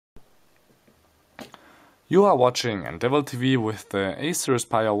You are watching Untitled TV with the Acer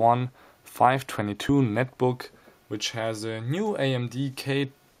Aspire 1 522 netbook, which has a new AMD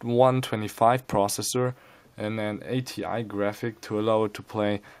K125 processor and an ATI graphic to allow it to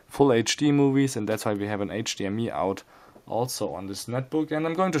play full HD movies, and that's why we have an HDMI out also on this netbook. And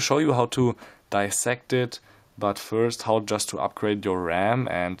I'm going to show you how to dissect it, but first how just to upgrade your RAM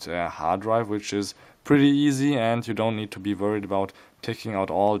and hard drive, which is pretty easy, and you don't need to be worried about taking out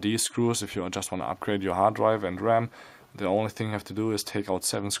all these screws if you just want to upgrade your hard drive and RAM. The only thing you have to do is take out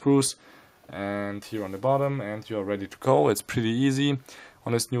 7 screws and here on the bottom, and you are ready to go. It's pretty easy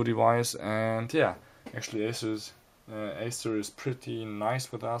on this new device, and yeah, actually Acer is pretty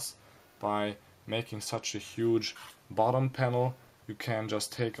nice with us by making such a huge bottom panel. You can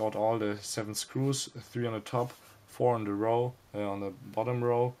just take out all the 7 screws, 3 on the top, 4 on the row, on the bottom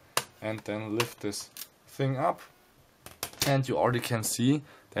row, and then lift this thing up, and you already can see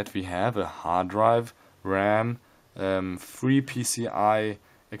that we have a hard drive, RAM, free PCI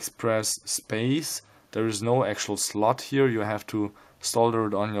Express space. There is no actual slot here, you have to solder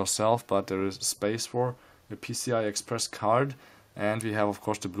it on yourself, but there is space for the PCI Express card, and we have of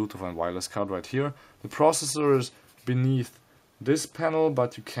course the Bluetooth and wireless card right here. The processor is beneath this panel,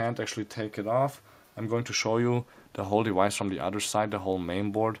 but you can't actually take it off. I'm going to show you the whole device from the other side, the whole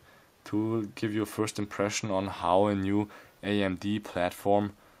main board, to give you a first impression on how a new AMD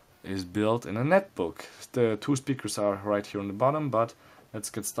platform is built in a netbook. The 2 speakers are right here on the bottom, but let's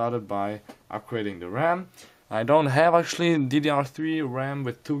get started by upgrading the RAM. I don't have actually DDR3 RAM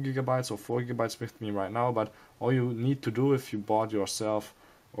with 2 GB or 4 GB with me right now, but all you need to do if you bought yourself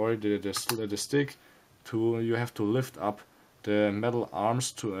or the stick, you have to lift up the metal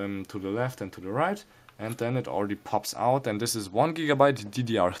arms to the left and to the right, and then it already pops out. And this is 1 GB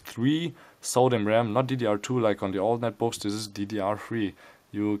DDR3 SODIMM RAM, not DDR2 like on the old netbooks. This is DDR3.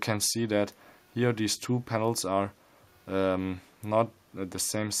 You can see that here these 2 panels are not the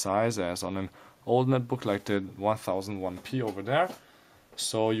same size as on an old netbook like the 1001p over there,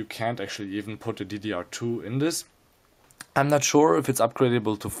 so you can't actually even put a DDR2 in this. I'm not sure if it's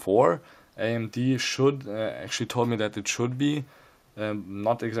upgradable to 4. AMD should actually told me that it should be,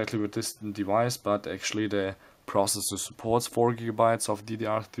 not exactly with this device, but actually the processor supports 4 GB of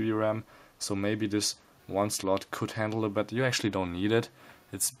DDR3 RAM, so maybe this one slot could handle it, but you actually don't need it.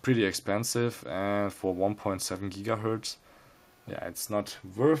 It's pretty expensive, and for 1.7 GHz, yeah, it's not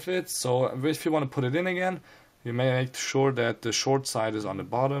worth it. So if you want to put it in again, you may make sure that the short side is on the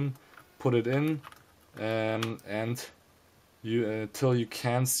bottom, put it in, and you till you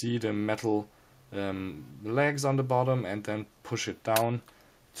can see the metal legs on the bottom, and then push it down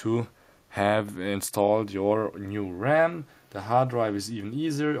to have installed your new RAM. The hard drive is even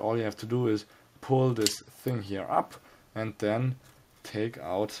easier. All you have to do is pull this thing here up and then take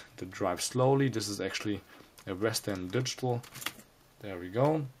out the drive slowly. This is actually a Western Digital. There we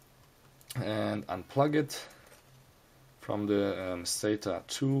go. And unplug it from the SATA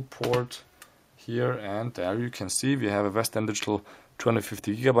 2 port here, and there you can see we have a Western Digital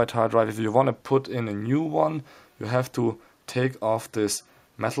 250 GB hard drive. If you want to put in a new one, you have to take off this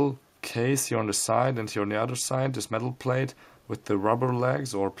metal case here on the side and here on the other side, this metal plate with the rubber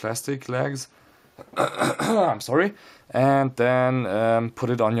legs or plastic legs. I'm sorry. And then put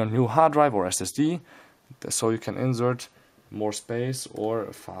it on your new hard drive or SSD, so you can insert more space or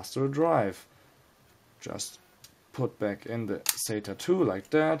a faster drive. Just put back in the SATA 2 like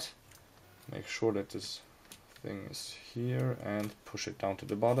that. Make sure that this thing is here and push it down to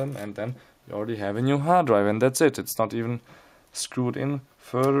the bottom, and then you already have a new hard drive, and that's it. It's not even screwed in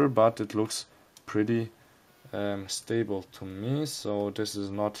further, but it looks pretty stable to me, so this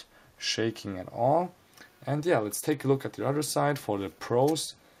is not shaking at all. And yeah, let's take a look at the other side for the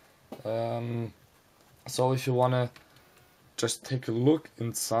pros. So if you want to just take a look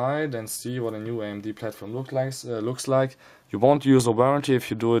inside and see what a new AMD platform looks like. You won't use a warranty if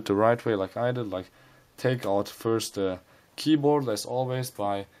you do it the right way like I did, like take out first the keyboard as always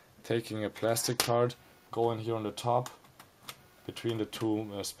by taking a plastic card, go in here on the top between the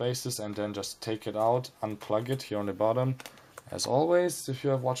 2 spaces, and then just take it out, unplug it here on the bottom as always. If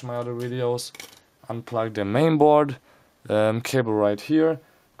you have watched my other videos, unplug the main board cable right here,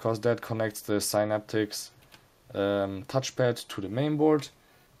 because that connects the Synaptics touchpad to the main board,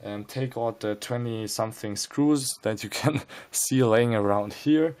 and take out the 20 something screws that you can see laying around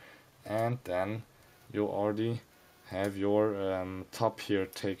here, and then you already have your top here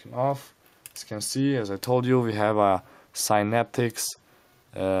taken off. As you can see, as I told you, we have a Synaptics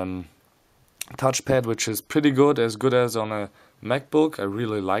touchpad, which is pretty good as on a MacBook. I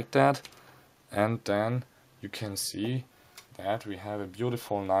really like that. And then you can see that we have a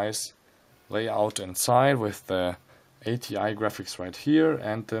beautiful, nice layout inside with the ATI graphics right here,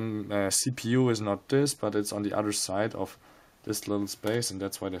 and the CPU is not this, but it's on the other side of this little space, and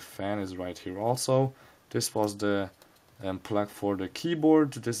that's why the fan is right here also. This was the plug for the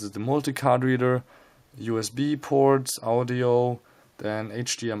keyboard. This is the multi-card reader, USB ports, audio, then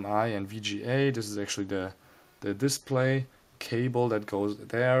HDMI and VGA. This is actually the display cable that goes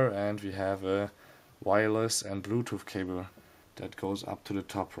there, and we have a wireless and Bluetooth cable that goes up to the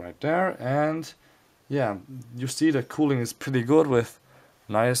top right there. And yeah, you see the cooling is pretty good with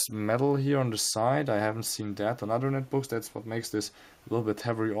nice metal here on the side. I haven't seen that on other netbooks. That's what makes this a little bit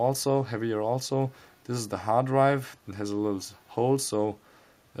heavier also. This is the hard drive. It has a little hole, so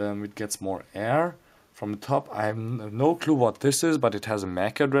it gets more air from the top. I have no clue what this is, but it has a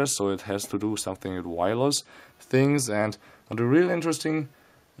MAC address, so it has to do something with wireless things. And the real interesting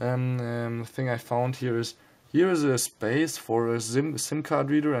thing I found here is a space for a SIM card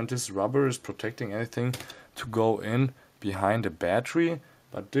reader, and this rubber is protecting anything to go in behind the battery.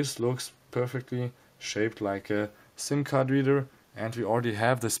 But this looks perfectly shaped like a SIM card reader, and we already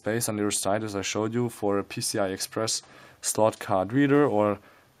have the space on the other side, as I showed you, for a PCI Express slot card reader, or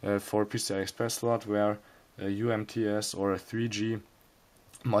for a PCI Express slot where a UMTS or a 3G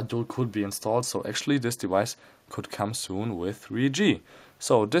module could be installed. So actually this device could come soon with 3G.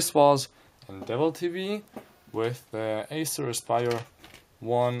 So this was Devil TV with the Acer Aspire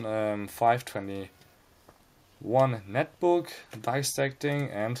 521 netbook, dissecting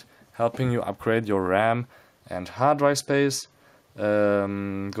and helping you upgrade your RAM and hard drive space.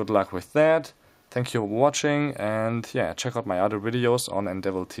 Good luck with that. Thank you for watching, and yeah, check out my other videos on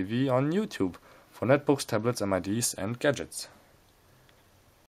Devil TV on YouTube for netbooks, tablets, MIDs and gadgets.